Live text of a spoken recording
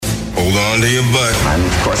under your butt. I'm,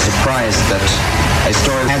 of course, surprised that a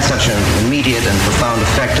story had such an immediate and profound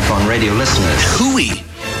effect upon radio listeners. Hooey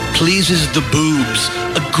pleases the boobs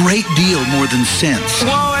a great deal more than sense.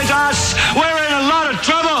 Woe is us! We're in a lot of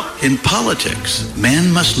trouble! In politics,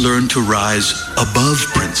 man must learn to rise above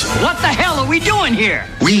principle. What the hell are we doing here?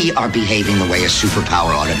 We are behaving the way a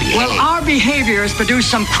superpower ought to behave. Well, our behavior has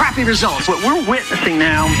produced some crappy results. What we're witnessing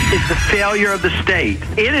now is the failure of the state.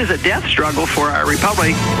 It is a death struggle for our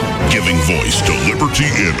republic. Giving voice to liberty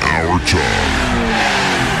in our time.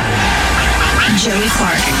 Joey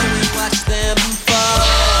Clark.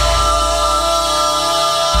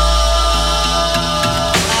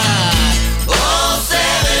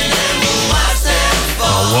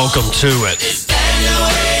 Welcome to it.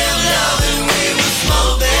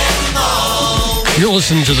 You're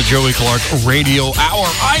listening to the Joey Clark Radio Hour.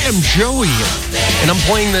 I am Joey, and I'm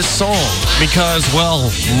playing this song because,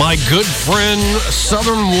 well, my good friend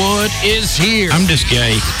Southern Wood is here. I'm just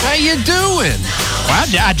gay. How you doing? Well,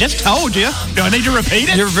 I just told you. Do I need to repeat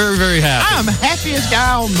it? You're very, very happy. I'm the happiest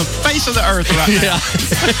guy on the face of the earth right now.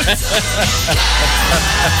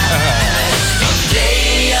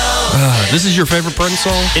 This is your favorite Prince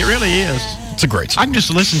song? It really is. It's a great song. I can just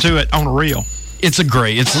listen to it on a reel. It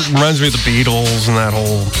reminds me of the Beatles and that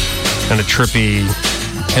whole kind of trippy,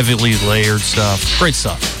 heavily layered stuff. Great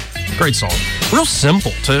stuff. Great song. Real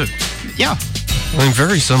simple, too. Yeah. I mean,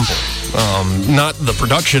 very simple. Not the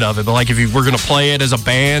production of it, but like if you were going to play it as a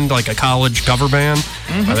band, like a college cover band,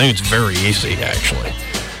 I think it's very easy, actually.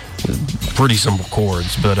 Pretty simple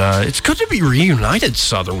chords, but it's good to be reunited,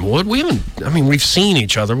 Southern Wood. We've seen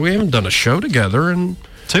each other. We haven't done a show together in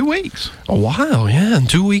 2 weeks. A while, yeah. And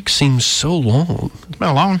 2 weeks seems so long. It's been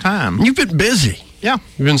a long time. You've been busy. Yeah.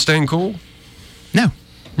 You've been staying cool? No.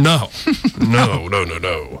 No.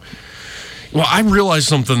 No. Well, I realized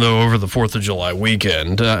something, though, over the 4th of July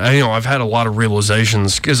weekend. I've had a lot of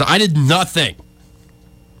realizations because I did nothing.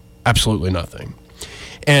 Absolutely nothing.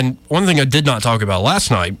 And one thing I did not talk about last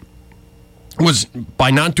night was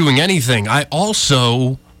by not doing anything, I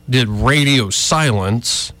also did radio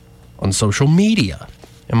silence on social media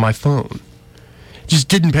and my phone. Just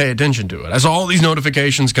didn't pay attention to it. I saw all these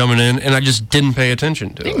notifications coming in, and I just didn't pay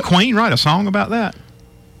attention to it. Didn't Queen write a song about that?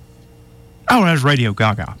 Oh, that was Radio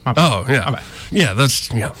Gaga. Oh, yeah. Yeah, that's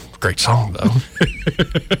great song, though.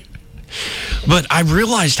 But I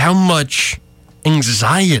realized how much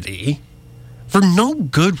anxiety, for no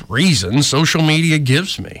good reason, social media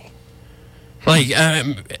gives me. Like,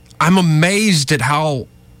 I'm amazed at how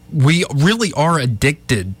we really are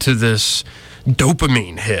addicted to this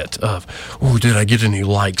dopamine hit of, oh, did I get any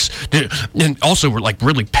likes? And also we're like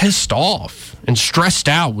really pissed off and stressed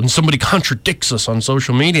out when somebody contradicts us on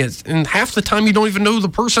social media. And half the time you don't even know who the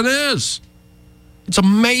person is. It's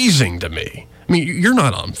amazing to me. I mean, you're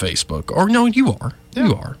not on Facebook. Or no, you are. Yeah.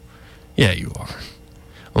 You are. Yeah, you are.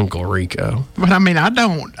 Uncle Rico. But I mean, I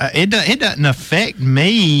don't, it doesn't affect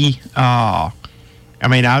me. I'll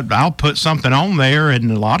put something on there, and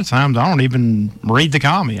a lot of times I don't even read the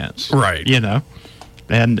comments. Right.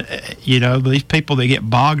 And, these people, they get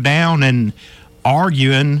bogged down and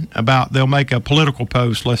arguing about, they'll make a political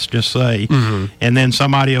post, let's just say, and then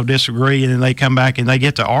somebody will disagree, and then they come back and they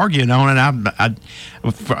get to arguing on it.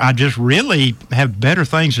 I just really have better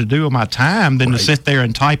things to do with my time than to sit there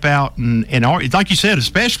and type out and argue. Like you said,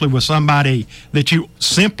 especially with somebody that you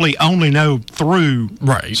simply only know through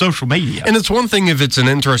social media. And it's one thing if it's an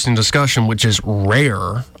interesting discussion, which is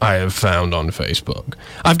rare, I have found on Facebook.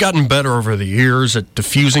 I've gotten better over the years at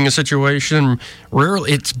diffusing a situation.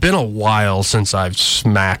 Rarely, it's been a while since I've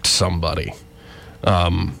smacked somebody.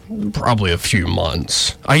 Probably a few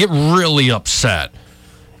months. I get really upset.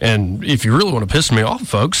 And if you really want to piss me off,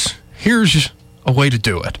 folks, here's a way to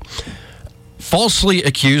do it. Falsely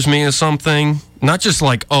accuse me of something, not just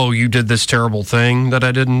like, oh, you did this terrible thing that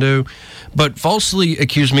I didn't do, but falsely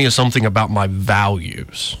accuse me of something about my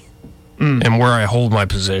values and where I hold my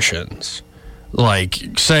positions.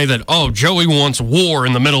 Like, say that, oh, Joey wants war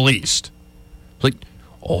in the Middle East. Like,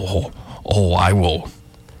 oh, I will.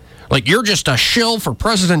 Like, you're just a shill for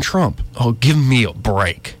President Trump. Oh, give me a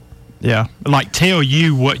break. Yeah, like tell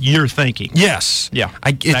you what you're thinking. Yes. Yeah,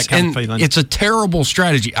 that kind of feeling. It's a terrible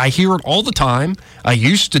strategy. I hear it all the time. I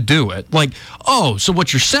used to do it. Like, oh, so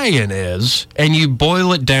what you're saying is, and you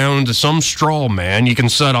boil it down to some straw man you can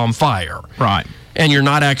set on fire. Right. And you're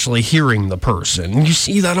not actually hearing the person. And you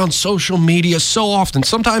see that on social media so often.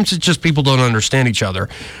 Sometimes it's just people don't understand each other.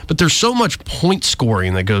 But there's so much point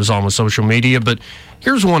scoring that goes on with social media. But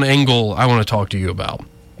here's one angle I want to talk to you about.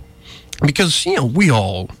 Because,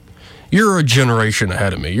 you're a generation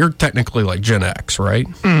ahead of me. You're technically like Gen X, right?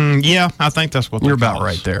 Yeah, I think that's what you're about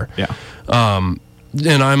right there. Yeah. and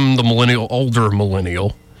I'm the older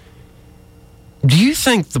millennial. Do you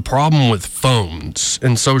think the problem with phones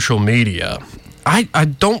and social media, I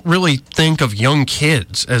don't really think of young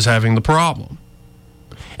kids as having the problem.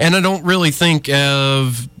 And I don't really think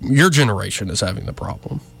of your generation as having the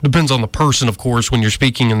problem. Depends on the person, of course, when you're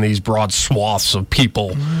speaking in these broad swaths of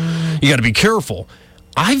people. You got to be careful.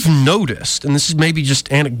 I've noticed, and this is maybe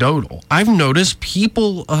just anecdotal, I've noticed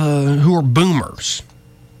people who are boomers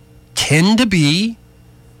tend to be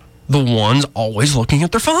the ones always looking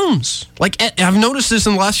at their phones. Like, I've noticed this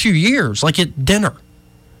in the last few years, like at dinner.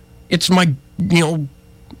 It's my,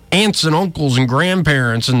 aunts and uncles and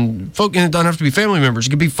grandparents and folk, and it doesn't have to be family members. It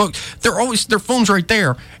could be folk. They're always, their phone's right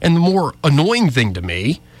there. And the more annoying thing to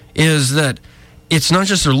me is that it's not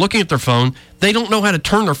just they're looking at their phone, they don't know how to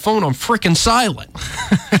turn their phone on frickin' silent.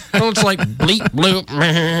 So it's like bleep, bloop,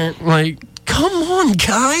 meh. Like, come on,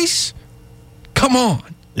 guys. Come on.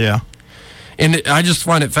 Yeah. And I just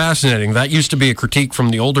find it fascinating. That used to be a critique from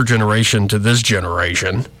the older generation to this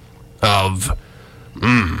generation of,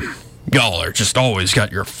 y'all are just always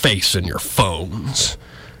got your face in your phones.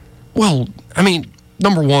 Well, I mean,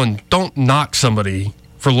 number one, don't knock somebody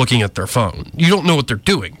for looking at their phone. You don't know what they're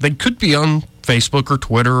doing. They could be on Facebook or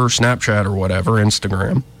Twitter or Snapchat or whatever,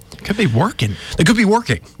 Instagram. Could be working. They could be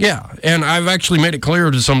working, yeah. And I've actually made it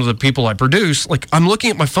clear to some of the people I produce, like, I'm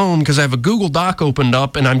looking at my phone because I have a Google Doc opened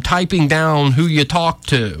up and I'm typing down who you talk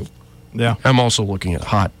to. Yeah. I'm also looking at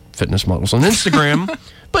hot fitness models on Instagram,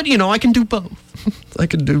 but, I can do both. I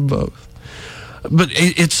can do both. But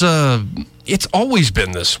it's always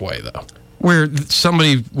been this way, though, where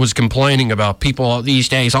somebody was complaining about people these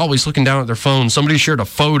days always looking down at their phone. Somebody shared a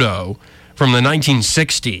photo from the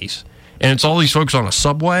 1960s. And it's all these folks on a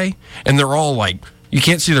subway, and they're all like, you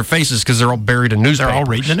can't see their faces because they're all buried in newspapers. They're all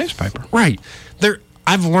reading the newspaper. Right.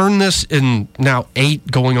 I've learned this in now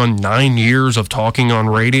 8 going on 9 years of talking on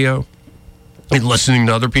radio and listening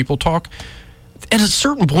to other people talk. At a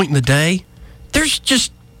certain point in the day, there's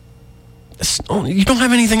just, you don't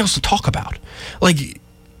have anything else to talk about. Like,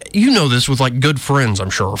 this with like good friends, I'm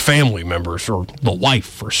sure, or family members, or the wife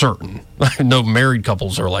for certain. I know married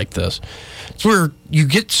couples are like this. It's where you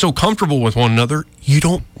get so comfortable with one another, you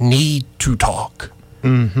don't need to talk.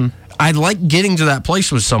 Mm-hmm. I like getting to that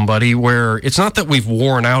place with somebody where it's not that we've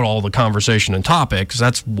worn out all the conversation and topics,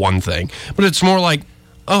 that's one thing, but it's more like,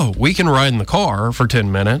 oh, we can ride in the car for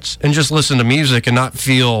 10 minutes and just listen to music and not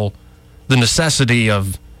feel the necessity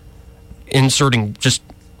of inserting just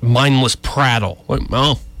mindless prattle. Like,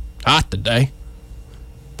 oh, hot today.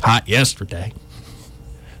 Hot yesterday.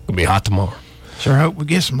 It'll be hot tomorrow. Sure hope we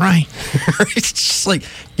get some rain. It's just like,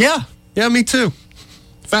 yeah, me too.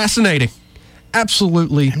 Fascinating.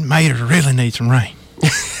 Absolutely. And Mater really needs some rain.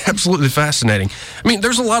 Absolutely fascinating. I mean,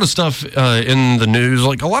 there's a lot of stuff in the news,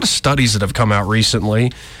 like a lot of studies that have come out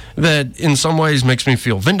recently that in some ways makes me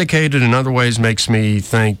feel vindicated, in other ways makes me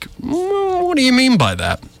think, what do you mean by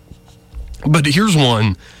that? But here's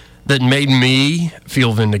one that made me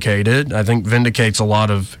feel vindicated. I think vindicates a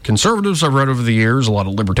lot of conservatives I've read over the years, a lot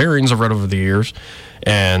of libertarians I've read over the years,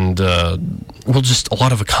 and, just a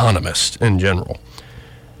lot of economists in general.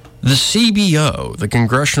 The CBO, the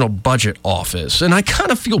Congressional Budget Office, and I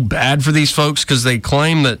kind of feel bad for these folks because they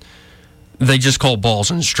claim that they just call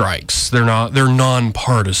balls and strikes. They're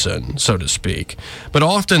nonpartisan, so to speak. But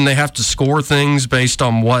often they have to score things based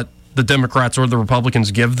on what the Democrats or the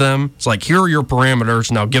Republicans give them. It's like, here are your parameters,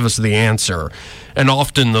 now give us the answer. And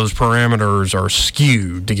often those parameters are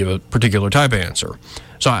skewed to give a particular type of answer.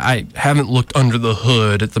 So I haven't looked under the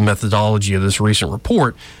hood at the methodology of this recent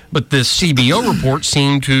report, but this CBO report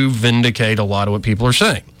seemed to vindicate a lot of what people are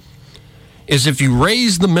saying. Is if you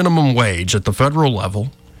raise the minimum wage at the federal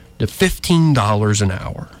level to $15 an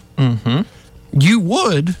hour, you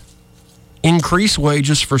would increase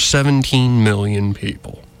wages for 17 million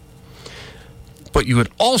people. But you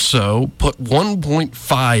would also put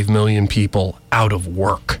 1.5 million people out of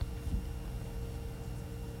work.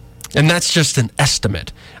 And that's just an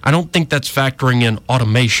estimate. I don't think that's factoring in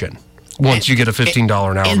automation once you get a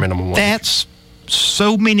 $15 an hour minimum wage. That's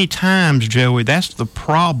so many times, Joey, that's the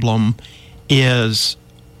problem, is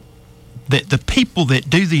that the people that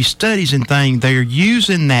do these studies and things, they're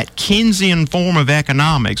using that Keynesian form of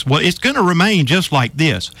economics. Well, it's going to remain just like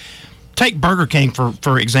this. Take Burger King,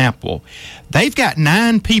 for example. They've got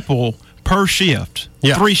 9 people per shift,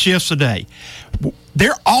 3 shifts a day.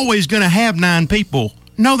 They're always going to have 9 people.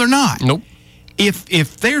 No, they're not. Nope.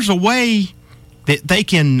 If there's a way that they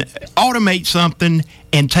can automate something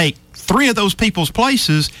and take 3 of those people's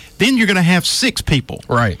places, then you're going to have 6 people.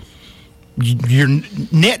 Right. You're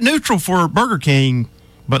net neutral for Burger King,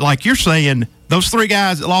 but like you're saying, those 3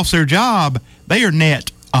 guys that lost their job, they are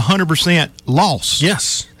net 100% loss.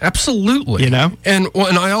 Yes, absolutely. You know? And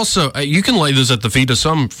I also, you can lay this at the feet of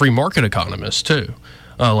some free market economists, too.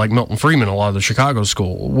 Like Milton Friedman, a lot of the Chicago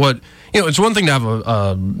school. It's one thing to have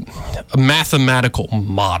a mathematical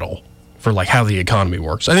model for like how the economy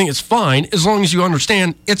works. I think it's fine as long as you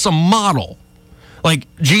understand it's a model. Like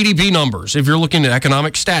GDP numbers, if you're looking at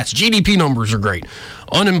economic stats, GDP numbers are great.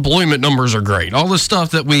 Unemployment numbers are great. All the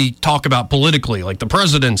stuff that we talk about politically, like the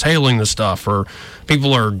president's hailing the stuff or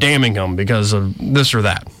people are damning him because of this or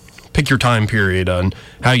that. Pick your time period on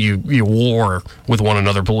how you war with one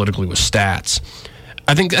another politically with stats.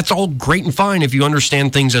 I think that's all great and fine if you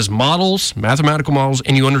understand things as models, mathematical models,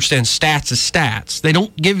 and you understand stats as stats. They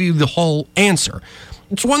don't give you the whole answer.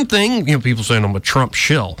 It's one thing, people saying I'm a Trump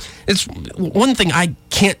shill. It's one thing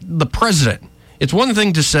the president. It's one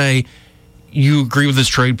thing to say you agree with his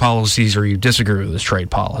trade policies or you disagree with his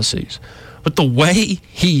trade policies. But the way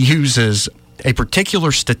he uses a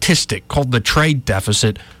particular statistic called the trade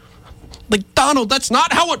deficit, like, Donald, that's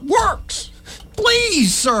not how it works.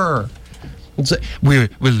 Please, sir. We're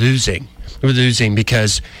losing. We're losing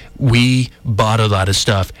because we bought a lot of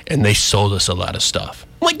stuff and they sold us a lot of stuff.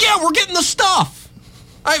 I'm like, yeah, we're getting the stuff.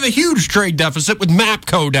 I have a huge trade deficit with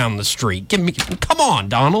MAPCO down the street. Come on,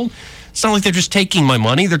 Donald. It's not like they're just taking my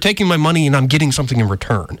money. They're taking my money and I'm getting something in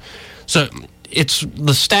return. So it's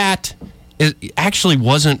the stat. It actually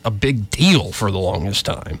wasn't a big deal for the longest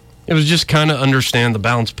time. It was just kind of understand the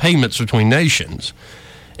balanced payments between nations.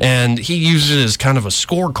 And he uses it as kind of a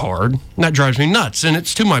scorecard. And that drives me nuts. And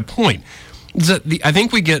it's to my point. Is that I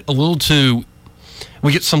think we get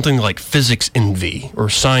something like physics envy or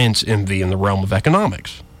science envy in the realm of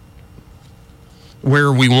economics,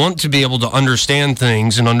 where we want to be able to understand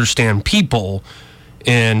things and understand people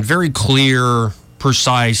in very clear,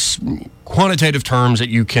 precise, quantitative terms that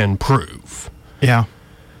you can prove. Yeah.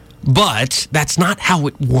 But that's not how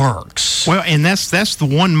it works. Well, and that's the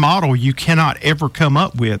one model you cannot ever come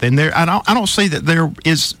up with. And I don't see that there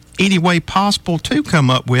is any way possible to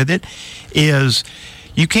come up with it. Is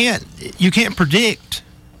you can't predict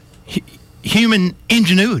human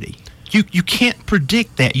ingenuity. You can't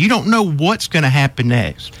predict that. You don't know what's going to happen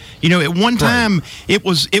next. At one time it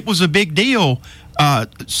was a big deal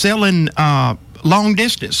selling long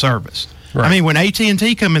distance service. Right. I mean, when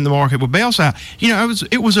AT&T come in the market with Bellside,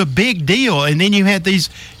 it was a big deal. And then you had these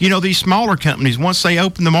smaller companies. Once they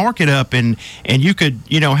opened the market up, and you could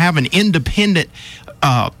have an independent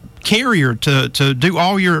carrier to do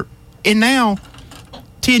all your. And now,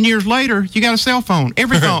 10 years later, you got a cell phone. You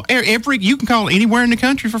can call anywhere in the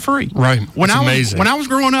country for free. Right. Amazing. When I was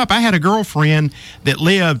growing up, I had a girlfriend that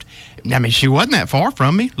lived. I mean, she wasn't that far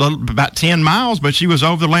from me, about 10 miles, but she was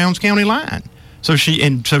over the Lowndes County line. So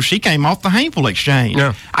she came off the Haynesville exchange.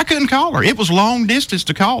 Yeah. I couldn't call her. It was long distance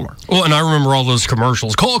to call her. Well, and I remember all those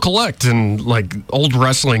commercials. Call collect and like old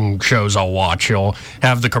wrestling shows I'll watch. You'll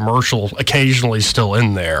have the commercial occasionally still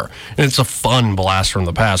in there. And it's a fun blast from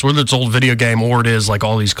the past. Whether it's old video game or it is like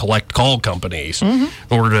all these collect call companies in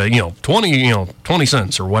order to, 20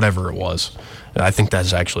 cents or whatever it was. I think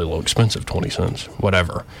that's actually a little expensive, 20 cents,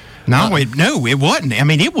 whatever. No, it wasn't. I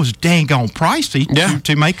mean, it was dang on pricey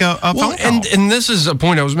to make a phone call. And this is a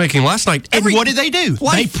point I was making last night. And what did they do?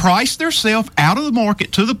 They priced themselves out of the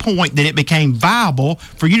market to the point that it became viable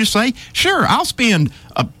for you to say, sure, I'll spend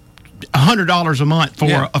 $100 a month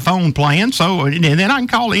for a phone plan, and then I can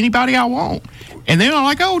call anybody I want. And then I'm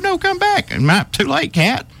like, oh, no, come back. And too late,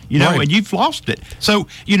 cat. And you've lost it. So,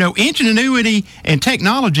 ingenuity and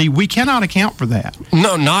technology, we cannot account for that.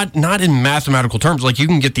 No, not in mathematical terms. Like, you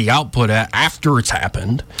can get the output after it's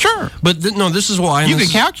happened. Sure. But, this is why... You can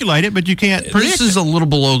calculate it, but you can't predict it. This is a little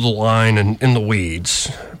below the line and in the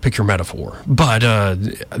weeds. Pick your metaphor. But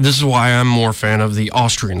this is why I'm more a fan of the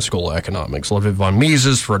Austrian school of economics. Ludwig von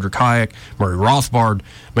Mises, Friedrich Hayek, Murray Rothbard,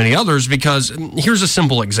 many others, because here's a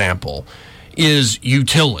simple example, is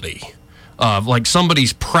utility. Like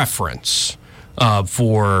somebody's preference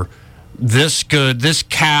for this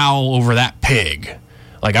cow over that pig.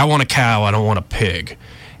 Like, I want a cow, I don't want a pig.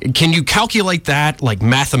 Can you calculate that, like,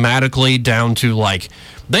 mathematically down to, like,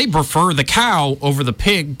 they prefer the cow over the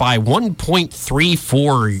pig by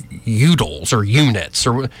 1.34 utils or units?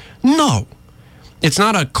 No. It's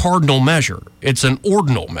not a cardinal measure. It's an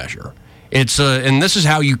ordinal measure. And this is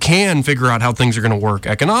how you can figure out how things are going to work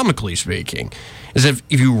economically speaking. Is if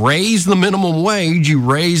you raise the minimum wage, you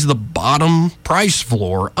raise the bottom price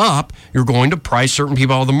floor up, you're going to price certain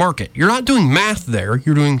people out of the market. You're not doing math there,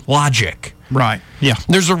 you're doing logic. Right, yeah.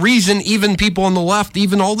 There's a reason even people on the left,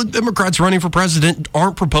 even all the Democrats running for president,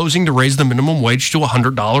 aren't proposing to raise the minimum wage to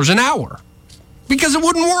 $100 an hour. Because it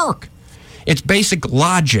wouldn't work. It's basic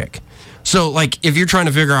logic. So, like, if you're trying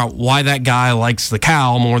to figure out why that guy likes the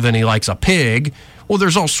cow more than he likes a pig, well,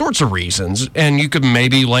 there's all sorts of reasons, and you could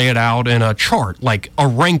maybe lay it out in a chart, like a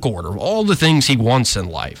rank order of all the things he wants in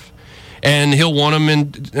life. And he'll want them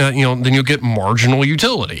in, then you'll get marginal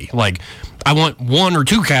utility. Like, I want 1 or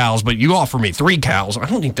 2 cows, but you offer me 3 cows. I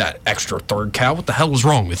don't need that extra third cow. What the hell is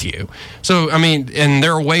wrong with you? So, I mean, and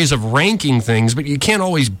there are ways of ranking things, but you can't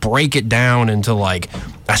always break it down into like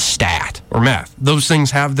a stat or math. Those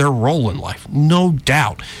things have their role in life, no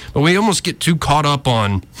doubt. But we almost get too caught up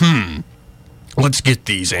on, let's get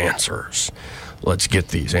these answers. Let's get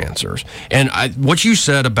these answers. And what you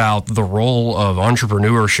said about the role of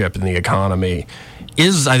entrepreneurship in the economy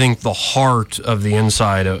is, I think, the heart of the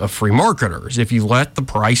inside of free marketers. If you let the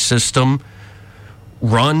price system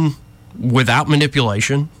run without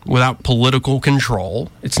manipulation, without political control,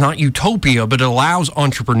 it's not utopia, but it allows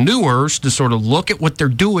entrepreneurs to sort of look at what they're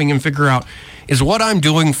doing and figure out, is what I'm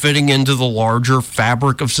doing fitting into the larger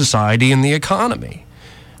fabric of society and the economy?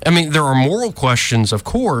 I mean, there are moral questions, of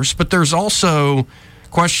course, but there's also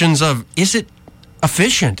questions of, is it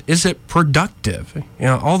efficient? Is it productive? You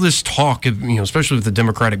know, all this talk, especially with the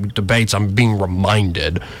Democratic debates, I'm being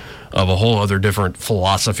reminded of a whole other different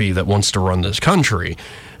philosophy that wants to run this country.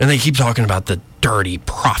 And they keep talking about the dirty,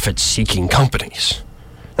 profit-seeking companies.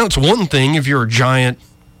 Now, it's one thing if you're a giant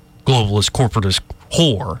globalist, corporatist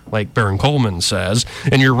whore, like Baron Coleman says,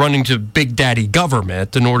 and you're running to big daddy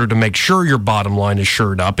government in order to make sure your bottom line is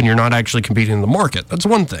shored up and you're not actually competing in the market. That's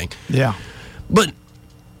one thing. Yeah. But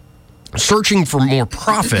searching for more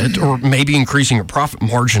profit or maybe increasing your profit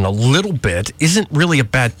margin a little bit isn't really a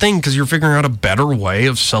bad thing because you're figuring out a better way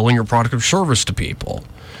of selling your product or service to people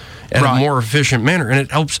in a more efficient manner. And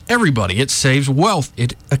it helps everybody. It saves wealth.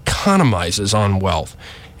 It economizes on wealth.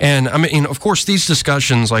 And, I mean, of course, these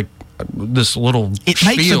discussions, like this little It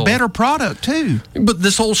makes a better product, too. But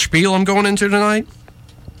this whole spiel I'm going into tonight,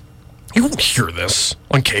 you won't hear this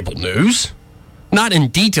on cable news. Not in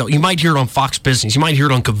detail. You might hear it on Fox Business. You might hear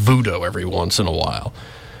it on Cavuto every once in a while.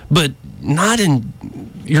 But you're not going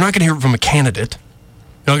to hear it from a candidate.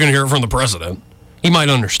 You're not going to hear it from the president. He might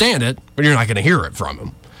understand it, but you're not going to hear it from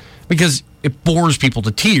him. Because it bores people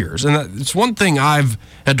to tears. And it's one thing I've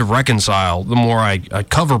had to reconcile the more I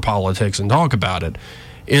cover politics and talk about it,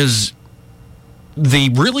 is the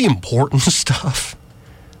really important stuff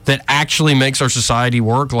that actually makes our society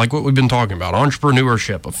work, like what we've been talking about,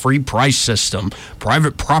 entrepreneurship, a free price system,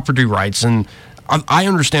 private property rights. And I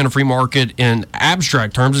understand a free market in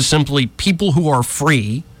abstract terms is simply people who are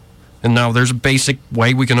free. And now there's a basic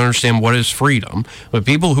way we can understand what is freedom, but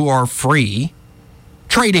people who are free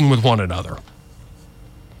trading with one another.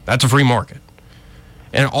 That's a free market.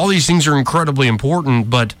 And all these things are incredibly important,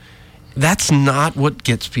 but that's not what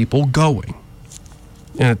gets people going.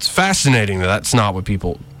 And it's fascinating that that's not what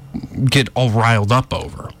people get all riled up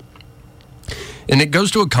over. And it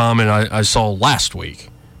goes to a comment I saw last week.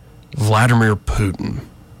 Vladimir Putin.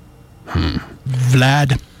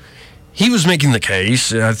 Vlad. He was making the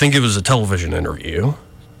case, I think it was a television interview,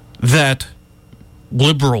 that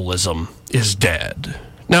liberalism is dead.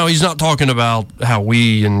 Now, he's not talking about how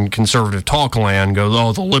we in conservative talk land go,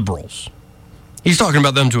 oh, the liberals. He's talking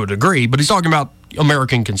about them to a degree, but he's talking about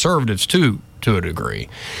American conservatives too, to a degree.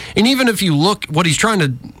 And even if you look, what he's trying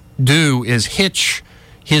to do is hitch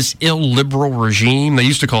his illiberal regime. They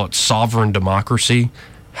used to call it sovereign democracy.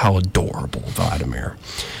 How adorable, Vladimir.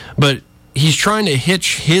 But he's trying to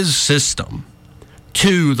hitch his system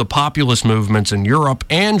to the populist movements in Europe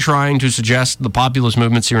and trying to suggest the populist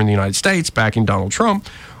movements here in the United States, backing Donald Trump,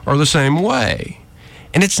 are the same way.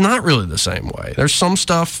 And it's not really the same way. There's some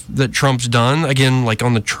stuff that Trump's done, again, like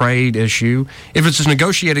on the trade issue. If it's a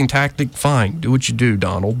negotiating tactic, fine. Do what you do,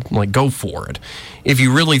 Donald. Like, go for it. If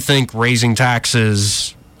you really think raising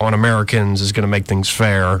taxes on Americans is going to make things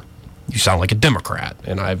fair, you sound like a Democrat.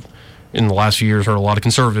 And I've, in the last few years, heard a lot of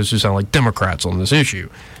conservatives who sound like Democrats on this issue.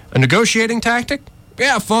 A negotiating tactic?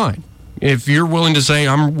 Yeah, fine. If you're willing to say,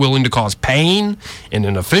 I'm willing to cause pain and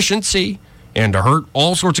inefficiency and to hurt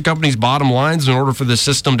all sorts of companies' bottom lines in order for this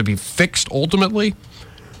system to be fixed ultimately,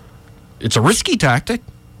 it's a risky tactic,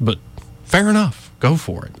 but fair enough. Go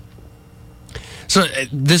for it. So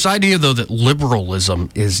this idea, though, that liberalism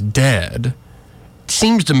is dead,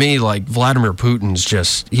 seems to me like Vladimir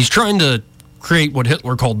Putin's he's trying to create what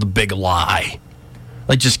Hitler called the big lie.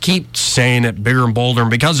 Like, just keep saying it bigger and bolder.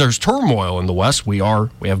 And because there's turmoil in the West, we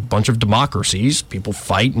have a bunch of democracies. People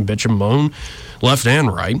fight and bitch and moan left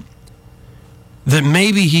and right. That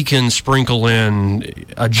maybe he can sprinkle in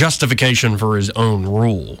a justification for his own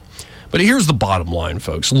rule. But here's the bottom line,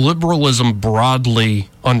 folks. Liberalism, broadly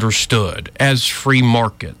understood as free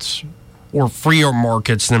markets, or freer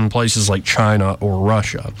markets than places like China or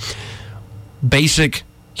Russia. Basic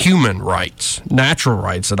human rights, natural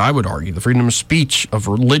rights that I would argue, the freedom of speech, of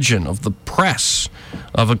religion, of the press,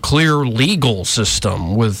 of a clear legal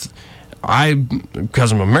system with,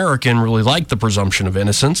 because I'm American, really like the presumption of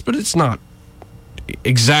innocence, but it's not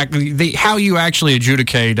exactly how you actually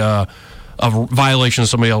adjudicate a violation of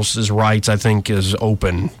somebody else's rights. I think is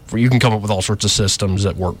open. You can come up with all sorts of systems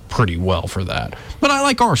that work pretty well for that. But I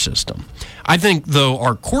like our system. I think, though,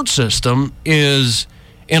 our court system is,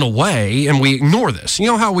 in a way, and we ignore this. You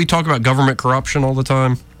know how we talk about government corruption all the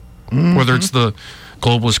time? Mm-hmm. Whether it's the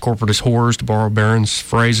globalist corporatist whores, to borrow Barron's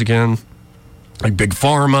phrase again, like Big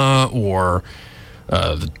Pharma or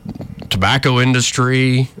the tobacco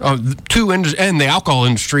industry, and the alcohol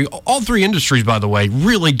industry. All three industries, by the way,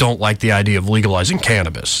 really don't like the idea of legalizing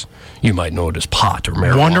cannabis. You might know it as pot or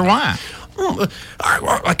marijuana. Wonder why?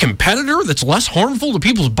 A competitor that's less harmful to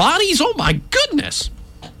people's bodies? Oh, my goodness.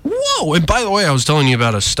 Whoa. And by the way, I was telling you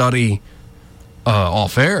about a study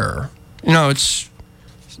off air. You know,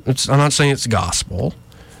 I'm not saying it's gospel,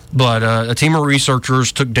 but a team of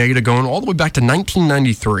researchers took data going all the way back to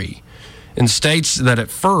 1993 in states that at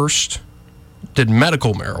first did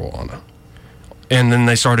medical marijuana. And then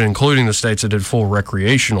they started including the states that did full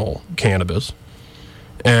recreational cannabis.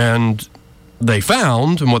 And they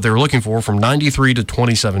found, and what they were looking for from 93 to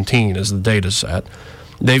 2017 is the data set,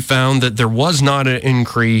 they found that there was not an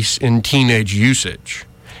increase in teenage usage.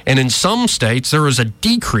 And in some states, there was a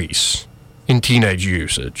decrease in teenage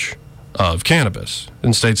usage of cannabis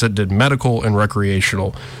in states that did medical and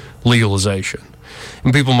recreational legalization.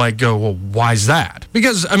 And people might go, well, why is that?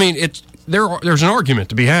 Because, I mean, there's an argument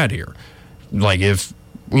to be had here. Like if,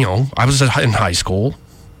 I was in high school,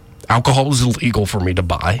 alcohol was illegal for me to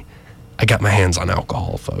buy. I got my hands on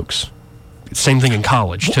alcohol, folks. Same thing in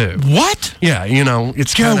college, too. What? Yeah,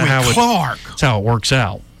 it's kind of how it works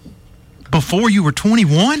out. Before you were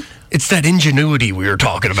 21? It's that ingenuity we were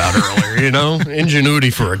talking about earlier, Ingenuity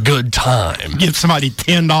for a good time. Give somebody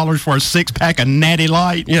 $10 for a six-pack of Natty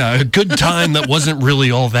Light. Yeah, a good time that wasn't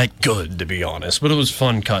really all that good, to be honest, but it was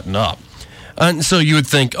fun cutting up. And so you would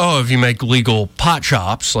think, if you make legal pot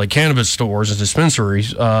shops, like cannabis stores and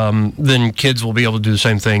dispensaries, then kids will be able to do the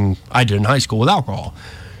same thing I did in high school with alcohol.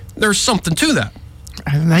 There's something to that.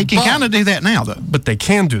 They can kind of do that now, though. But they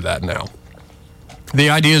can do that now. The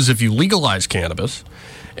idea is if you legalize cannabis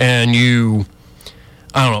and you,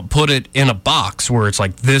 put it in a box where it's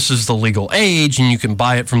like, this is the legal age and you can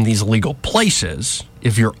buy it from these legal places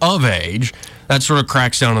if you're of age, that sort of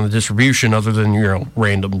cracks down on the distribution other than,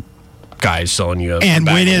 random guys selling you a and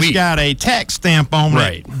bag when of it's weed. Got a tax stamp on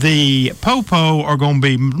right. it, the popo are going to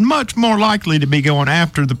be much more likely to be going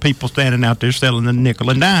after the people standing out there selling the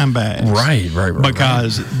nickel and dime bags. Right.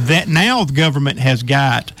 Because that now the government has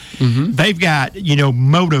got, they've got,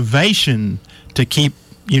 motivation to keep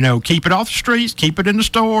it off the streets, keep it in the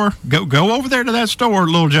store. Go over there to that store,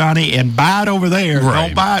 little Johnny, and buy it over there. Right.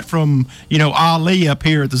 Don't buy it from, Ali up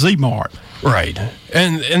here at the Z-Mart. Right.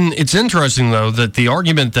 And it's interesting, though, that the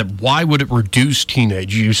argument that why would it reduce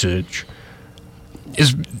teenage usage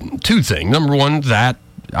is two things. Number one, that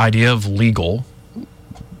idea of legal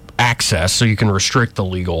access, so you can restrict the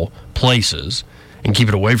legal places and keep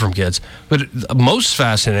it away from kids. But most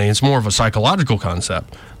fascinating, it's more of a psychological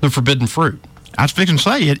concept, the forbidden fruit. I was fixing to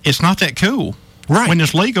say, it's not that cool. Right. When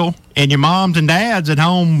it's legal and your moms and dads at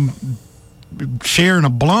home sharing a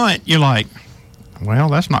blunt, you're like, well,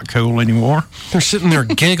 that's not cool anymore. They're sitting there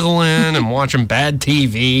giggling and watching bad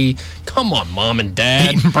TV. Come on, Mom and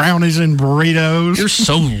Dad. Eating brownies and burritos. You're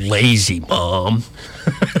so lazy, Mom.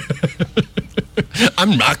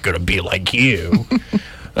 I'm not going to be like you.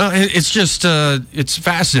 It's just, it's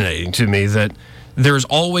fascinating to me that there's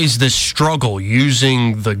always this struggle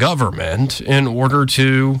using the government in order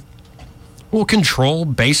to, control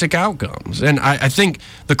basic outcomes. And I think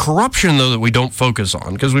the corruption, though, that we don't focus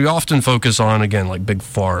on, because we often focus on, again, like Big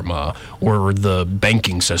Pharma or the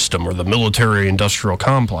banking system or the military-industrial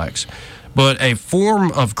complex, but a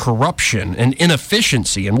form of corruption and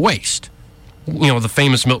inefficiency and waste. The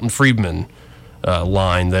famous Milton Friedman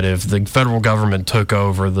line that if the federal government took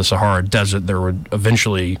over the Sahara Desert, there would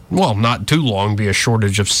eventually, not too long, be a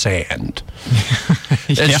shortage of sand.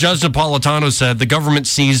 Yeah. As Judge Napolitano said, the government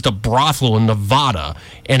seized a brothel in Nevada,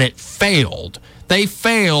 and it failed. They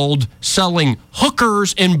failed selling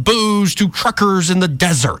hookers and booze to truckers in the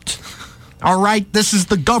desert. All right? This is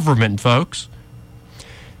the government, folks.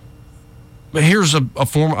 But here's a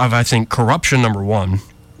form of, I think, corruption, number one.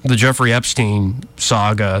 The Jeffrey Epstein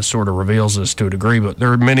saga sort of reveals this to a degree, but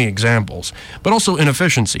there are many examples. But also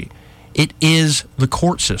inefficiency. It is the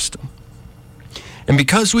court system. And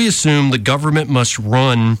because we assume the government must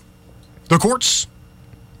run the courts,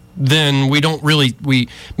 then we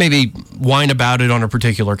maybe whine about it on a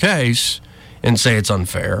particular case and say it's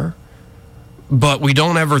unfair. But we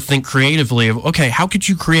don't ever think creatively of, okay, how could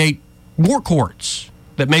you create more courts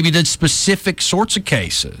that maybe did specific sorts of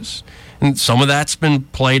cases? And some of that's been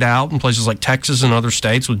played out in places like Texas and other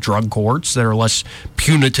states with drug courts that are less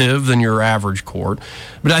punitive than your average court.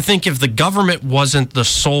 But I think if the government wasn't the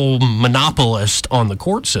sole monopolist on the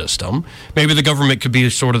court system, maybe the government could be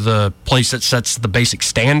sort of the place that sets the basic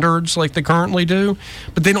standards like they currently do.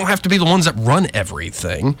 But they don't have to be the ones that run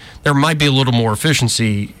everything. There might be a little more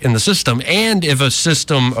efficiency in the system. And if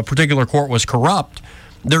a particular court was corrupt,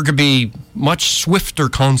 there could be much swifter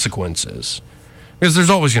consequences. Because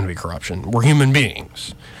there's always going to be corruption. We're human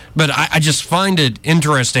beings. But I just find it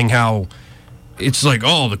interesting how it's like,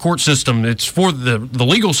 oh, the court system, it's for the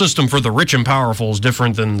legal system for the rich and powerful is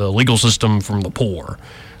different than the legal system from the poor.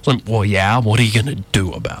 It's like, well, yeah, what are you going to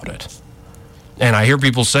do about it? And I hear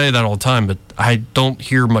people say that all the time, but I don't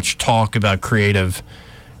hear much talk about creative,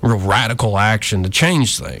 real radical action to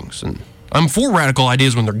change things. And I'm for radical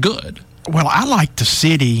ideas when they're good. Well, I like the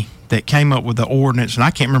city that came up with the ordinance, and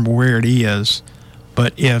I can't remember where it is.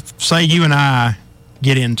 But if, say, you and I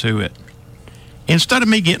get into it, instead of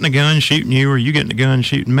me getting a gun shooting you or you getting a gun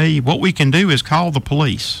shooting me, what we can do is call the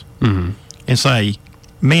police and say,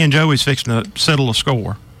 me and Joey's fixing to settle a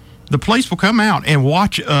score. The police will come out and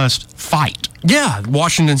watch us fight. Yeah,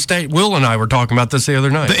 Washington State. Will and I were talking about this the other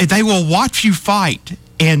night. They will watch you fight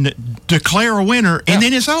and declare a winner, and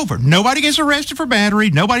then it's over. Nobody gets arrested for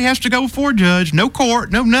battery. Nobody has to go before a judge. No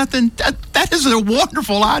court. No nothing. That is a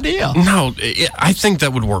wonderful idea. No, I think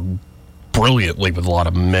that would work brilliantly with a lot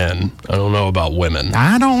of men. I don't know about women.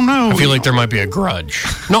 I don't know. I feel like there might be a grudge.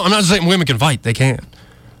 No, I'm not saying women can fight. They can.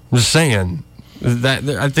 I'm just saying that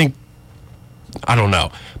I think, I don't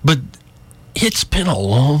know. But it's been a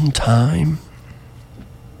long time.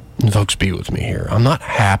 And folks, be with me here. I'm not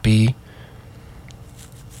happy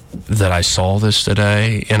that I saw this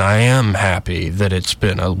today, and I am happy that it's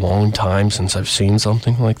been a long time since I've seen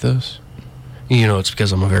something like this. You know, it's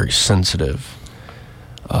because I'm a very sensitive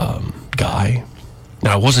guy.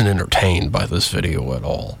 Now, I wasn't entertained by this video at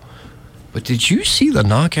all. But did you see the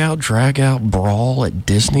knockout, drag-out brawl at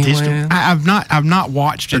Disneyland? I've not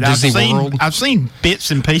watched it. I've seen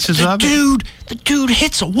bits and pieces of it. The dude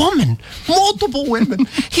hits a woman, multiple women.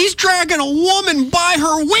 He's dragging a woman by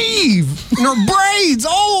her weave and her braids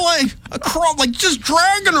all the way across, like just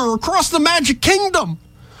dragging her across the Magic Kingdom.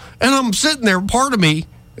 And I'm sitting there, part of me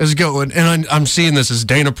is going, and I'm seeing this as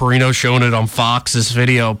Dana Perino showing it on Fox, this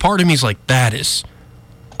video. Part of me's like, that is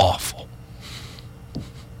awful.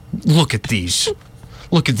 Look at these.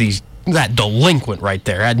 That delinquent right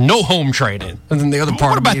there had no home training. And then the other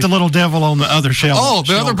part What about the little devil on the other shelf? Oh,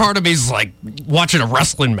 the other part of me is like watching a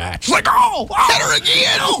wrestling match. Like, hit her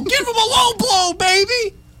again. Oh, give him a low blow,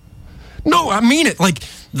 baby. No, I mean it. Like,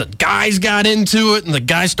 the guys got into it, and the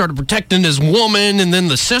guy started protecting his woman, and then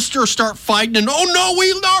the sisters start fighting, and oh no,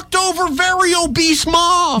 we knocked over very obese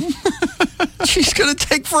mom. She's going to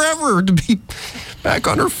take forever to be back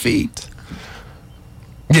on her feet.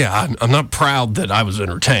 Yeah, I'm not proud that I was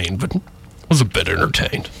entertained, but I was a bit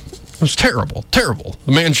entertained. It was terrible, terrible.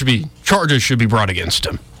 The man charges should be brought against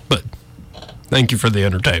him. But thank you for the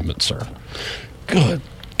entertainment, sir. Good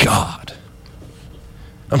God.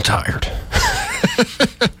 I'm tired.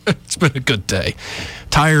 It's been a good day.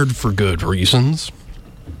 Tired for good reasons.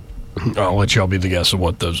 I'll let y'all be the guess of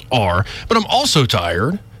what those are. But I'm also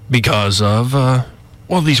tired because of,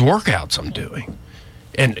 these workouts I'm doing.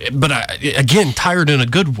 But again, tired in a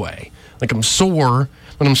good way. Like I'm sore,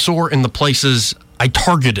 but I'm sore in the places I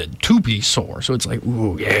targeted to be sore. So it's like,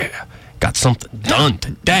 ooh, yeah, got something done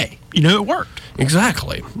today. You know, it worked.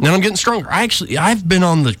 Exactly. And I'm getting stronger. I've been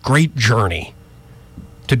on the great journey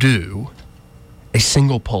to do a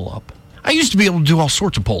single pull-up. I used to be able to do all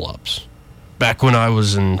sorts of pull-ups back when I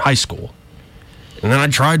was in high school. And then I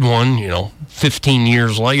tried one, 15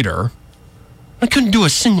 years later. I couldn't do a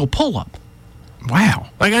single pull-up. Wow.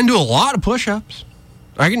 Like, I can do a lot of push-ups.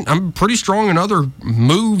 I'm pretty strong in other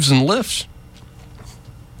moves and lifts.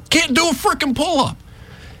 Can't do a freaking pull-up.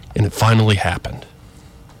 And it finally happened.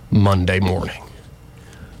 Monday morning.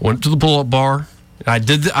 Went to the pull-up bar. I've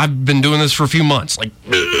been doing this for a few months. Like,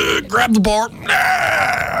 grab the bar.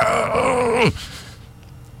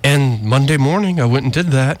 And Monday morning, I went and did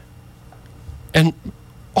that. And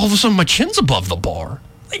all of a sudden, my chin's above the bar.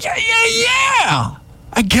 Like, yeah.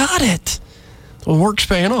 I got it. The work's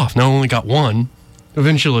paying off. Now I only got one.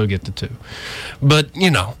 Eventually I'll get to two. But,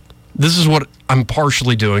 this is what I'm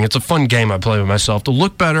partially doing. It's a fun game I play with myself to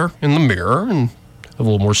look better in the mirror and have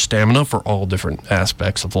a little more stamina for all different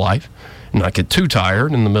aspects of life, and not get too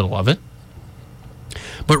tired in the middle of it.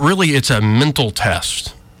 But really, it's a mental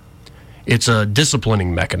test. It's a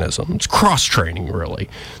disciplining mechanism. It's cross-training, really.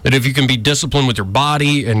 That if you can be disciplined with your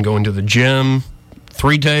body and going to the gym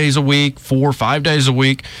 3 days a week, 4 or 5 days a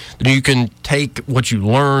week, then you can take what you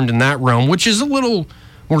learned in that realm, which is a little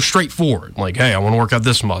more straightforward. Like, hey, I want to work out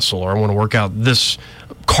this muscle, or I want to work out this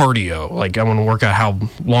cardio. Like, I want to work out how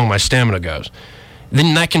long my stamina goes.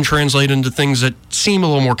 Then that can translate into things that seem a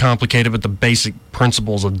little more complicated, but the basic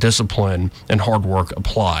principles of discipline and hard work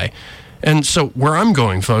apply. And so where I'm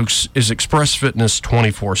going, folks, is Express Fitness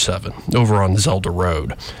 24/7 over on Zelda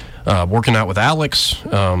Road. Working out with Alex.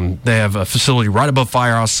 They have a facility right above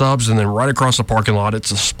Firehouse Subs, and then right across the parking lot,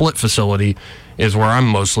 it's a split facility, is where I'm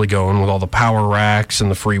mostly going with all the power racks and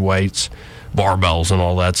the free weights, barbells, and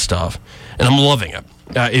all that stuff. And I'm loving it.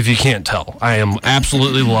 If you can't tell, I am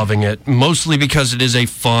absolutely loving it, mostly because it is a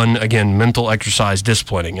fun, again, mental exercise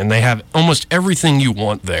disciplining, and they have almost everything you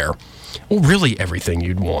want there. Well, really everything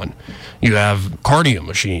you'd want. You have cardio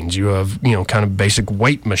machines, you have, kind of basic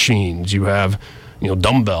weight machines, you have,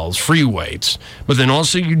 dumbbells, free weights, but then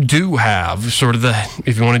also you do have sort of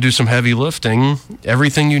if you want to do some heavy lifting,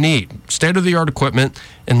 everything you need. State-of-the-art equipment,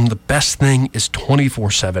 and the best thing is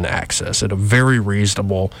 24/7 access at a very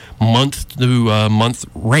reasonable month-to-month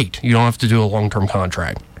rate. You don't have to do a long-term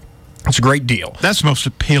contract. It's a great deal. That's the most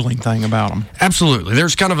appealing thing about them. Absolutely.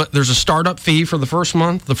 There's there's a startup fee for the first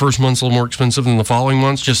month. The first month's a little more expensive than the following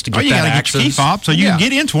months just to get that access. You got to get your key fob so you can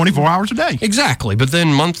get in 24 hours a day. Exactly. But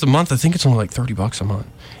then month to month, I think it's only like $30 a month.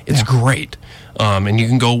 It's great. And you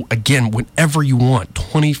can go, again, whenever you want,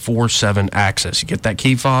 24/7 access. You get that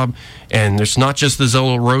key fob, and it's not just the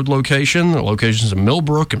Zelda Road location. The locations in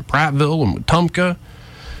Millbrook and Prattville and Wetumpka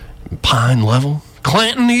and Pine Level,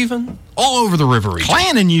 Clanton even. All over the river region.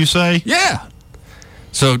 Planning, you say? Yeah.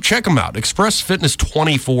 So check them out.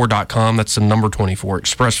 ExpressFitness24.com. That's the number 24.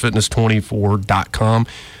 ExpressFitness24.com.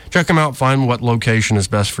 Check them out. Find what location is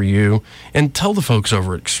best for you. And tell the folks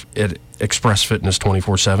over at Express Fitness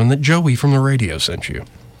 24/7 that Joey from the radio sent you.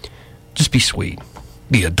 Just be sweet.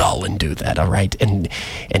 Be a doll and do that, all right? And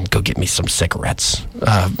go get me some cigarettes.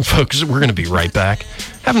 Folks, we're going to be right back.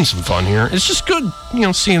 Having some fun here. It's just good,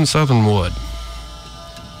 seeing Southern Wood.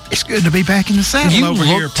 It's good to be back in the saddle over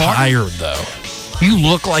here, You look tired, though. You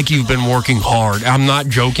look like you've been working hard. I'm not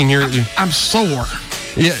joking here. I'm sore.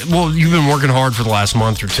 Yeah, well, you've been working hard for the last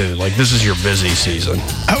month or two. Like, this is your busy season.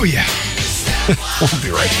 Oh, yeah. We'll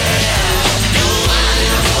be right back.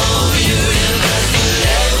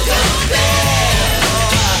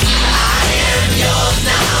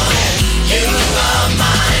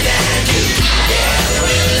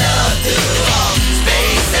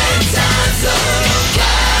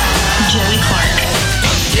 Joey Clark.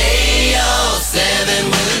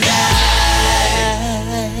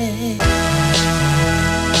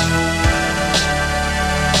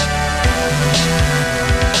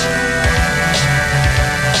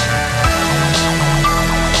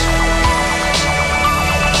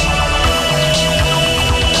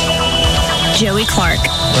 Joey Clark.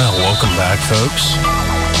 Well, welcome back, folks.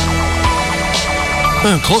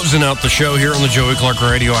 Closing out the show here on the Joey Clark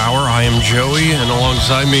Radio Hour. I am Joey, and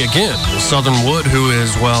alongside me again, Southern Wood, who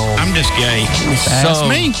is, well... I'm just gay. That's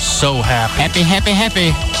me. So happy.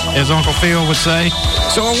 Happy, as Uncle Phil would say.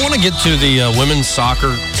 So I want to get to the women's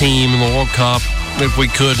soccer team in the World Cup, if we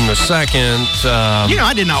could, in a second.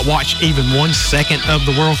 I did not watch even 1 second of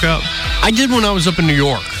the World Cup. I did when I was up in New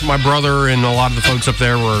York. My brother and a lot of the folks up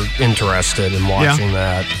there were interested in watching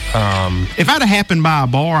that. If I'd have happened by a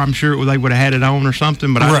bar, I'm sure they would have had it on or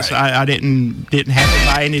something, but I didn't happen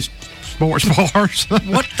by any sports bars.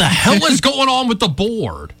 What the hell is going on with the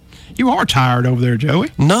board? You are tired over there,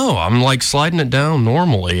 Joey. No, I'm like sliding it down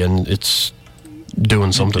normally, and it's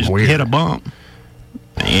doing something weird. Hit a bump.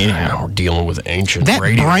 Anyhow, we're dealing with ancient that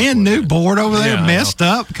radio brand new board over there messed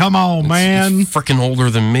up. Come on, man. It's freaking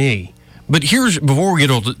older than me. But before we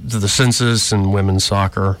get to the census and women's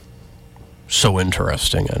soccer, so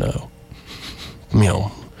interesting, I know.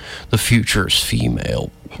 The future is female.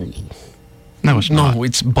 No, it's not. No,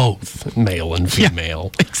 it's both male and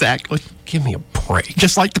female. Yeah, exactly. Give me a break.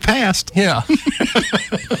 Just like the past. Yeah.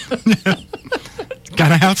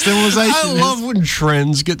 Kind of how civilization I love when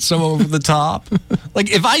trends get so over the top. Like,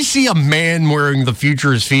 if I see a man wearing the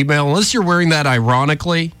future is female, unless you're wearing that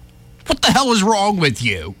ironically, what the hell is wrong with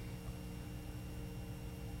you?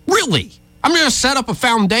 Really? I'm going to set up a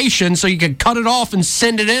foundation so you can cut it off and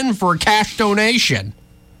send it in for a cash donation.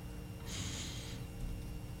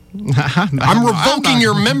 I'm revoking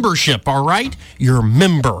your membership, all right? Your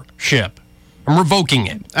membership. I'm revoking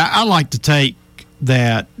it. I like to take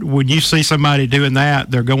that when you see somebody doing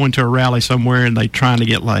that, they're going to a rally somewhere and they're trying to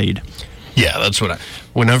get laid. Yeah, that's what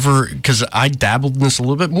because I dabbled in this a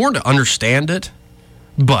little bit more to understand it,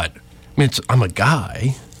 but I mean, I'm a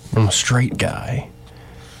guy. I'm a straight guy.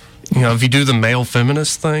 You know, if you do the male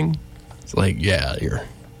feminist thing, it's like, yeah, you're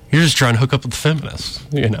just trying to hook up with the feminists,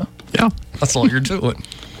 you know? Yeah. That's all you're doing.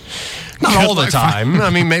 Not all the time. I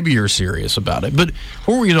mean, maybe you're serious about it. But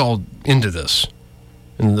before we get all into this,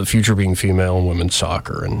 and the future being female and women's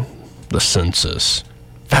soccer and the census,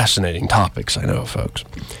 fascinating topics, I know, folks.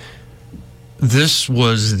 This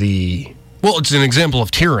was it's an example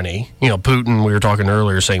of tyranny. You know, Putin, we were talking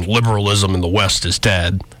earlier, saying liberalism in the West is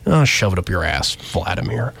dead. Oh, shove it up your ass,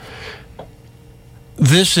 Vladimir.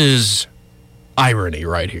 This is irony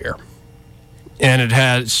right here. And it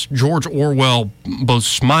has George Orwell both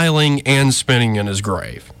smiling and spinning in his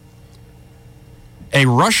grave. A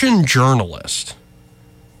Russian journalist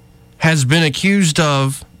has been accused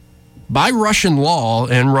of, by Russian law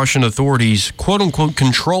and Russian authorities, quote-unquote,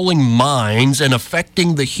 controlling minds and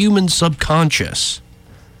affecting the human subconscious.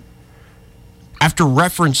 After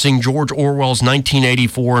referencing George Orwell's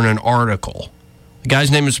 1984 in an article, the guy's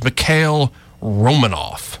name is Mikhail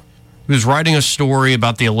Romanov, who was writing a story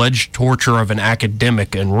about the alleged torture of an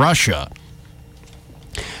academic in Russia.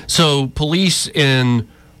 So police in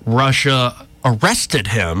Russia arrested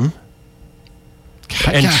him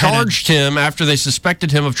and charged him after they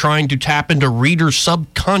suspected him of trying to tap into readers'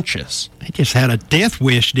 subconscious. He just had a death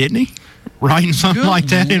wish, didn't he? Writing something like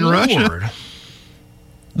that in Russia.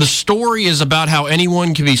 The story is about how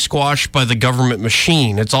anyone can be squashed by the government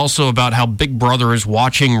machine. It's also about how Big Brother is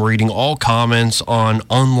watching, reading all comments on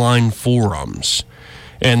online forums.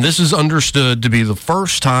 And this is understood to be the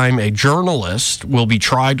first time a journalist will be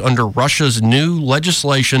tried under Russia's new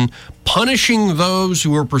legislation punishing those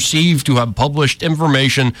who are perceived to have published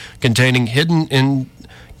information containing hidden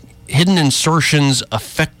insertions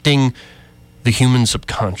affecting the human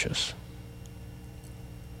subconscious.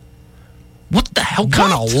 What the hell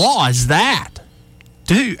kind of law is that?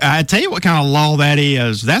 Dude, I tell you what kind of law that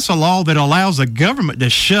is. That's a law that allows the government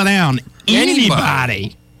to shut down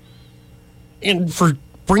anybody. And for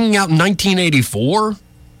bringing out 1984,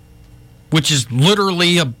 which is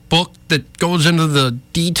literally a book that goes into the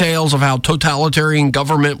details of how totalitarian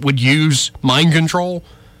government would use mind control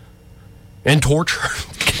and torture.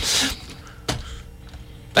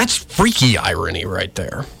 That's freaky irony right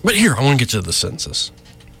there. But here, I want to get to the census.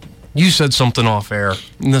 You said something off air,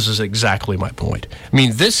 and this is exactly my point. I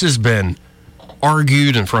mean, this has been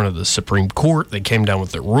argued in front of the Supreme Court. They came down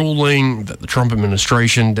with the ruling that the Trump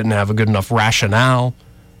administration didn't have a good enough rationale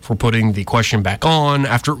for putting the question back on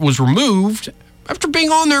after it was removed, after being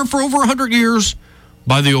on there for over 100 years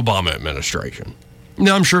by the Obama administration.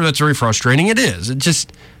 Now, I'm sure that's very frustrating. It is.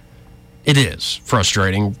 It is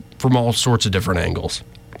frustrating from all sorts of different angles.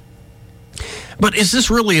 But is this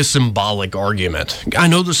really a symbolic argument? I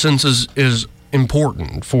know the census is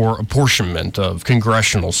important for apportionment of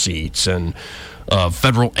congressional seats and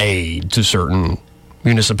federal aid to certain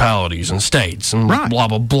municipalities and states and blah,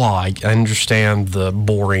 blah, blah. I understand the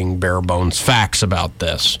boring, bare bones facts about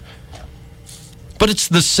this. But it's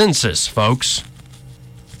the census, folks.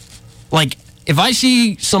 Like, if I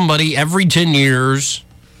see somebody every 10 years,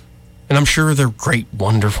 and I'm sure they're great,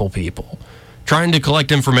 wonderful people, trying to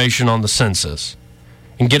collect information on the census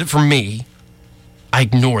and get it from me, I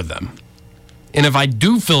ignore them. And if I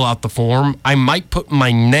do fill out the form, I might put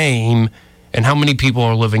my name and how many people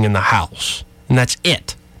are living in the house. And that's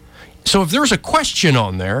it. So if there's a question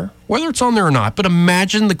on there, whether it's on there or not, but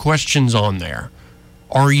imagine the question's on there.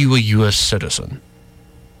 Are you a U.S. citizen?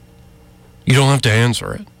 You don't have to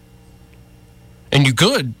answer it. And you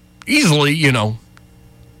could easily,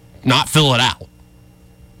 not fill it out.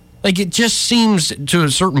 Like, it just seems to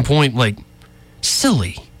a certain point, like,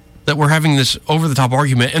 silly that we're having this over-the-top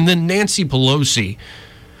argument. And then Nancy Pelosi,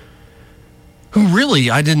 who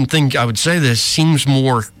really, I didn't think I would say this, seems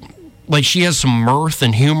more like she has some mirth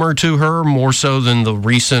and humor to her, more so than the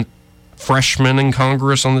recent freshmen in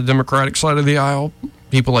Congress on the Democratic side of the aisle.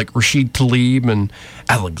 People like Rashid Tlaib and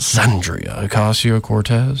Alexandria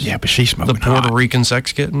Ocasio-Cortez. Yeah, but she's smoking the Puerto Rican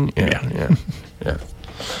sex kitten. Yeah.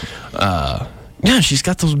 Yeah, she's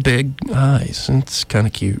got those big eyes. It's kind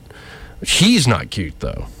of cute. She's not cute,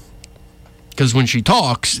 though. Because when she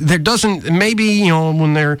talks, there doesn't... Maybe,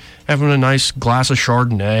 when they're having a nice glass of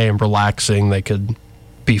Chardonnay and relaxing, they could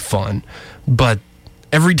be fun. But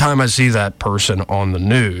every time I see that person on the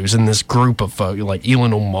news, and this group of folks, like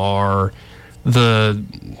Ilhan Omar,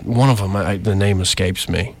 one of them, the name escapes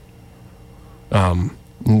me.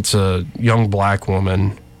 It's a young black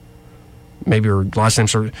woman maybe her last name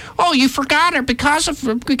started, oh, you forgot her because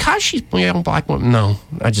she's a young black woman. No,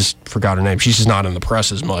 I just forgot her name. She's just not in the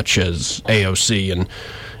press as much as AOC and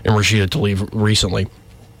Rashida Tlaib recently.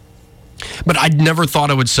 But I never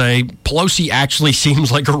thought I would say Pelosi actually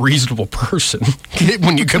seems like a reasonable person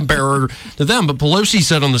when you compare her to them. But Pelosi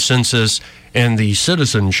said on the census and the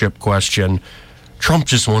citizenship question, Trump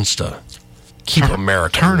just wants to keep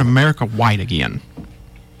America. Turn America white again.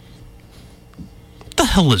 What the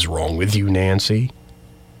hell is wrong with you, Nancy?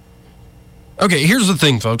 Okay, here's the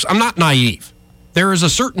thing, folks. I'm not naive. There is a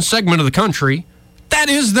certain segment of the country that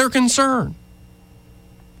is their concern.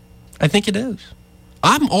 I think it is.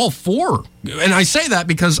 I'm all for, and I say that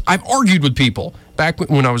because I've argued with people back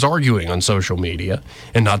when I was arguing on social media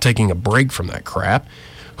and not taking a break from that crap,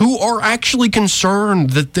 who are actually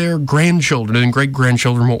concerned that their grandchildren and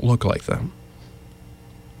great-grandchildren won't look like them.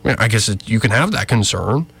 I guess you can have that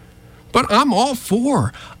concern, but I'm all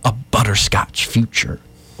for a butterscotch future.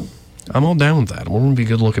 I'm all down with that. We're going to be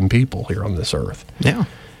good-looking people here on this earth. Yeah.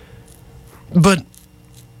 But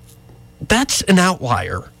that's an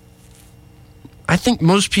outlier. I think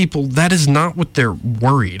most people, that is not what they're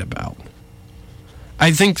worried about.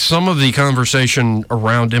 I think some of the conversation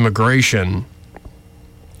around immigration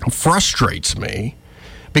frustrates me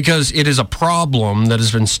because it is a problem that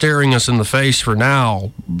has been staring us in the face for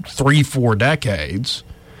now 3-4 decades,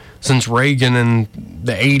 since Reagan and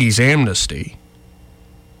the 80s amnesty,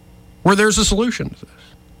 where there's a solution to this.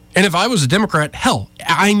 And if I was a Democrat, hell,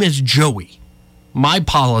 I'm as Joey. My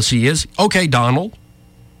policy is, okay, Donald,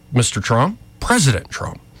 Mr. Trump,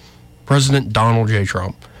 President Donald J.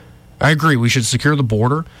 Trump, I agree, we should secure the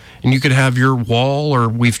border, and you could have your wall, or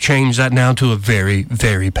we've changed that now to a very,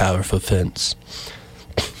 very powerful fence.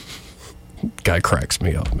 Guy cracks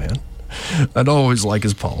me up, man. I don't always like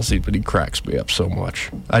his policy, but he cracks me up so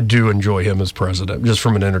much. I do enjoy him as president, just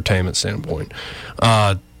from an entertainment standpoint.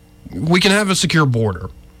 We can have a secure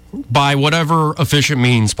border by whatever efficient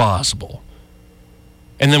means possible.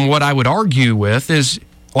 And then what I would argue with is,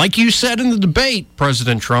 like you said in the debate,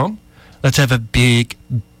 President Trump, let's have a big,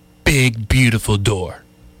 big, beautiful door.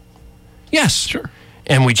 Yes. Sure.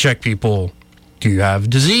 And we check people, do you have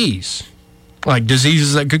disease? Like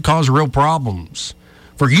diseases that could cause real problems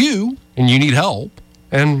for you, and you need help,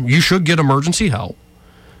 and you should get emergency help.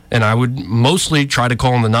 And I would mostly try to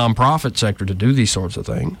call on the nonprofit sector to do these sorts of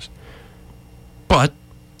things. But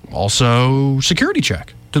also security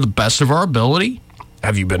check to the best of our ability.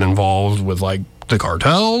 Have you been involved with, like, the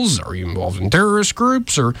cartels? Are you involved in terrorist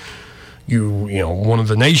groups? Or you know, one of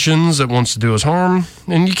the nations that wants to do us harm?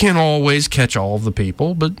 And you can't always catch all of the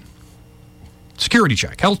people, but security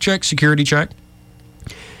check, health check, security check.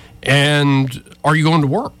 And are you going to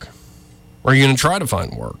work? Are you going to try to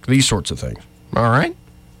find work? These sorts of things. All right?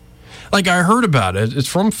 Like, I heard about it. It's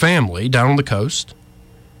from family down on the coast.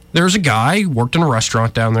 There's a guy who worked in a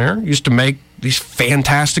restaurant down there, used to make these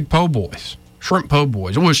fantastic po' boys. Shrimp po'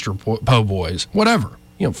 boys, oyster po' boys, whatever.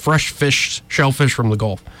 You know, fresh fish, shellfish from the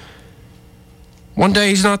Gulf. One day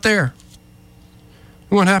he's not there.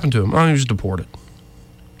 What happened to him? Oh, he was deported.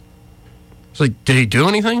 It's like, did he do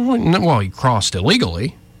anything? Well, he crossed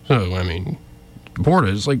illegally. So, I mean,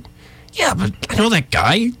 deported. It's like, yeah, but I know that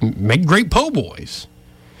guy. Make great po' boys.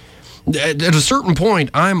 At a certain point,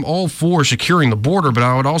 I'm all for securing the border, but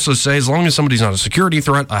I would also say as long as somebody's not a security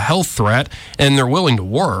threat, a health threat, and they're willing to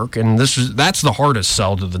work, and that's the hardest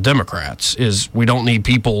sell to the Democrats, is we don't need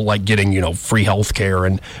people like getting, you know, free health care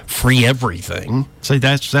and free everything. See,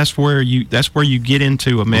 that's where you get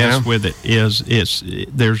into a mess with it.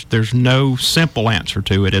 There's no simple answer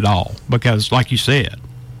to it at all, because like you said,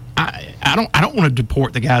 I don't want to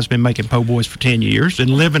deport the guy who's been making po' boys for 10 years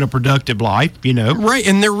and living a productive life, you know. Right,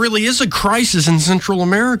 and there really is a crisis in Central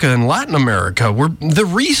America and Latin America where the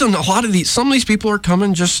reason some of these people are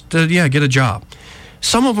coming just to, get a job.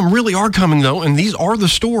 Some of them really are coming, though, and these are the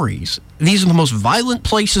stories. These are the most violent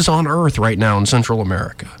places on earth right now in Central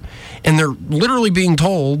America. And they're literally being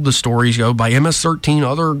told, the stories go, by MS-13,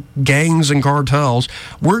 other gangs and cartels,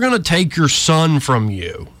 we're going to take your son from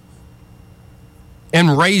you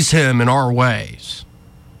and raise him in our ways.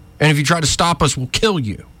 And if you try to stop us, we'll kill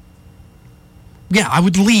you. Yeah, I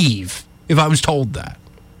would leave if I was told that.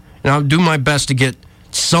 And I would do my best to get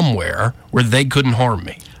somewhere where they couldn't harm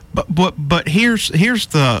me. But here's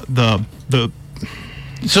the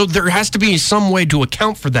So there has to be some way to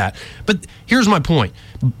account for that. But here's my point.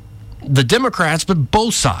 The Democrats, but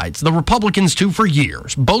both sides, the Republicans too, for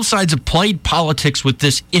years, both sides have played politics with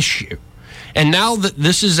this issue. And now that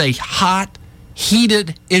this is a hot,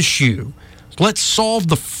 heated issue, let's solve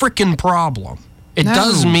the frickin' problem. It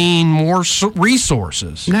does mean more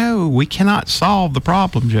resources. No, we cannot solve the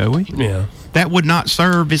problem, Joey. Yeah. That would not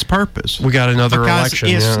serve its purpose. We got another election.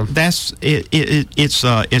 It's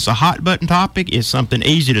a hot button topic. It's something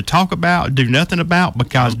easy to talk about, do nothing about,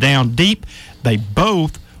 because down deep, they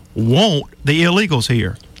both want the illegals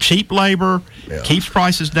here. Cheap labor keeps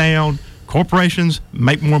prices down. Corporations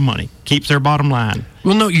make more money, keeps their bottom line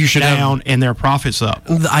you should down and their profits up.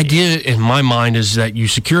 The idea in my mind is that you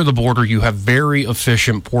secure the border, you have very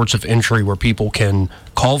efficient ports of entry where people can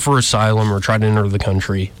call for asylum or try to enter the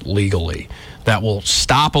country legally. That will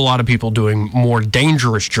stop a lot of people doing more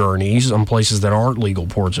dangerous journeys on places that aren't legal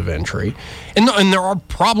ports of entry. And there are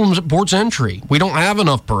problems at ports of entry. We don't have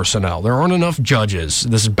enough personnel. There aren't enough judges.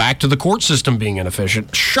 This is back to the court system being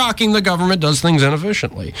inefficient. Shocking the government does things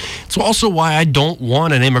inefficiently. It's also why I don't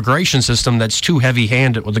want an immigration system that's too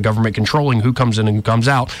heavy-handed with the government controlling who comes in and who comes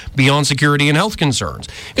out beyond security and health concerns.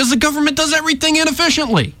 Because the government does everything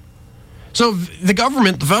inefficiently. So the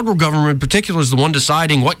government, the federal government in particular, is the one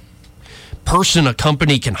deciding what person a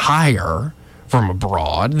company can hire from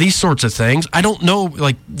abroad, these sorts of things. I don't know,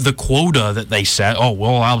 like the quota that they set, we'll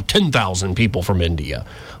allow 10,000 people from India.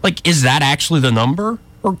 Like, is that actually the number?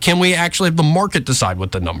 Or can we actually have the market decide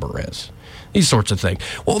what the number is? These sorts of things.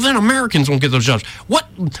 Well, then Americans won't get those jobs.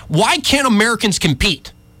 Why can't Americans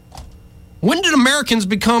compete? When did Americans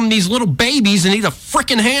become these little babies and need a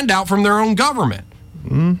frickin' handout from their own government?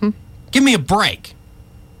 Mm-hmm. Give me a break.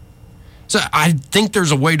 So I think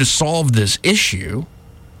there's a way to solve this issue.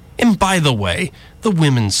 And by the way, the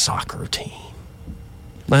women's soccer team.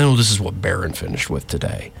 I know this is what Barron finished with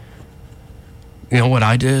today. You know what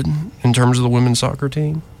I did in terms of the women's soccer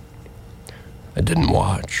team? I didn't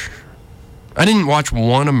watch. I didn't watch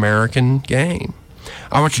one American game.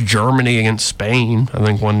 I watched Germany against Spain, I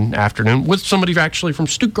think, one afternoon with somebody actually from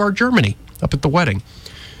Stuttgart, Germany, up at the wedding.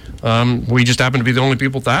 We just happened to be the only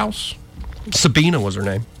people at the house. Sabina was her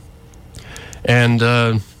name. And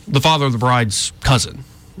the father of the bride's cousin.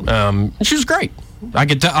 She was great. I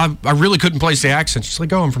really couldn't place the accent. She's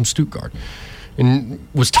like, I'm from Stuttgart. And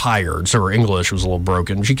was tired, so her English was a little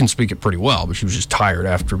broken. She can speak it pretty well, but she was just tired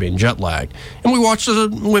after being jet lagged. And we watched a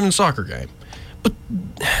women's soccer game. But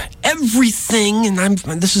everything, and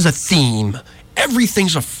this is a theme,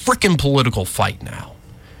 everything's a frickin' political fight now.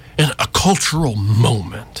 And a cultural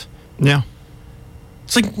moment. Yeah.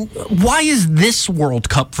 It's like, why is this World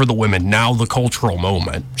Cup for the women now the cultural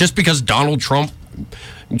moment? Just because Donald Trump,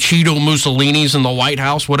 Cheeto Mussolini's in the White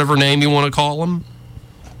House, whatever name you want to call him?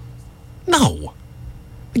 No.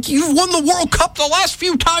 You've won the World Cup the last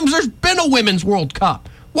few times there's been a Women's World Cup.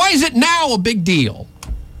 Why is it now a big deal?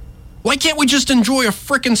 Why can't we just enjoy a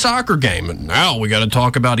frickin' soccer game? And now we got to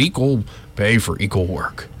talk about equal pay for equal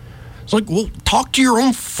work. It's like, well, talk to your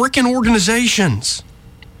own frickin' organizations.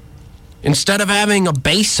 Instead of having a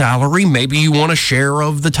base salary, maybe you want a share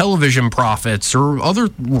of the television profits or other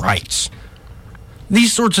rights.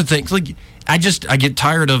 These sorts of things. Like, I get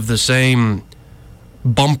tired of the same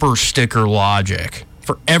bumper sticker logic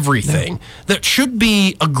for everything. That should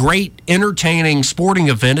be a great, entertaining sporting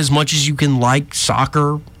event as much as you can like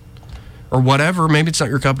soccer or whatever. Maybe it's not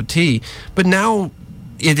your cup of tea. But now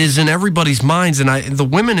it is in everybody's minds, and the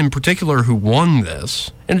women in particular who won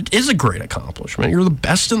this, and it is a great accomplishment. You're the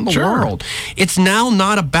best in the world. It's now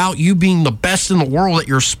not about you being the best in the world at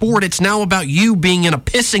your sport. It's now about you being in a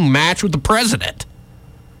pissing match with the president.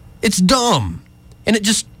 It's dumb, and it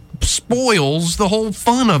just spoils the whole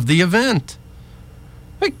fun of the event.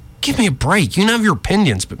 Like, give me a break. You can have your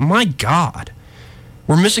opinions, but my God,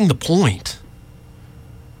 we're missing the point.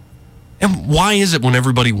 And why is it when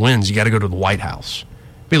everybody wins, you got to go to the White House?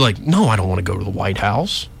 Be like, no, I don't want to go to the White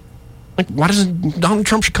House. Like, why doesn't Donald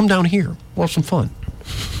Trump should come down here? We'll have some fun.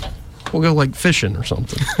 We'll go, like, fishing or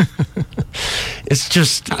something. It's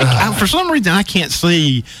just... for some reason, I can't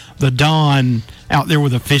see the Don out there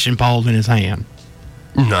with a fishing pole in his hand.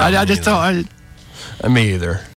 No, I just thought... Me either.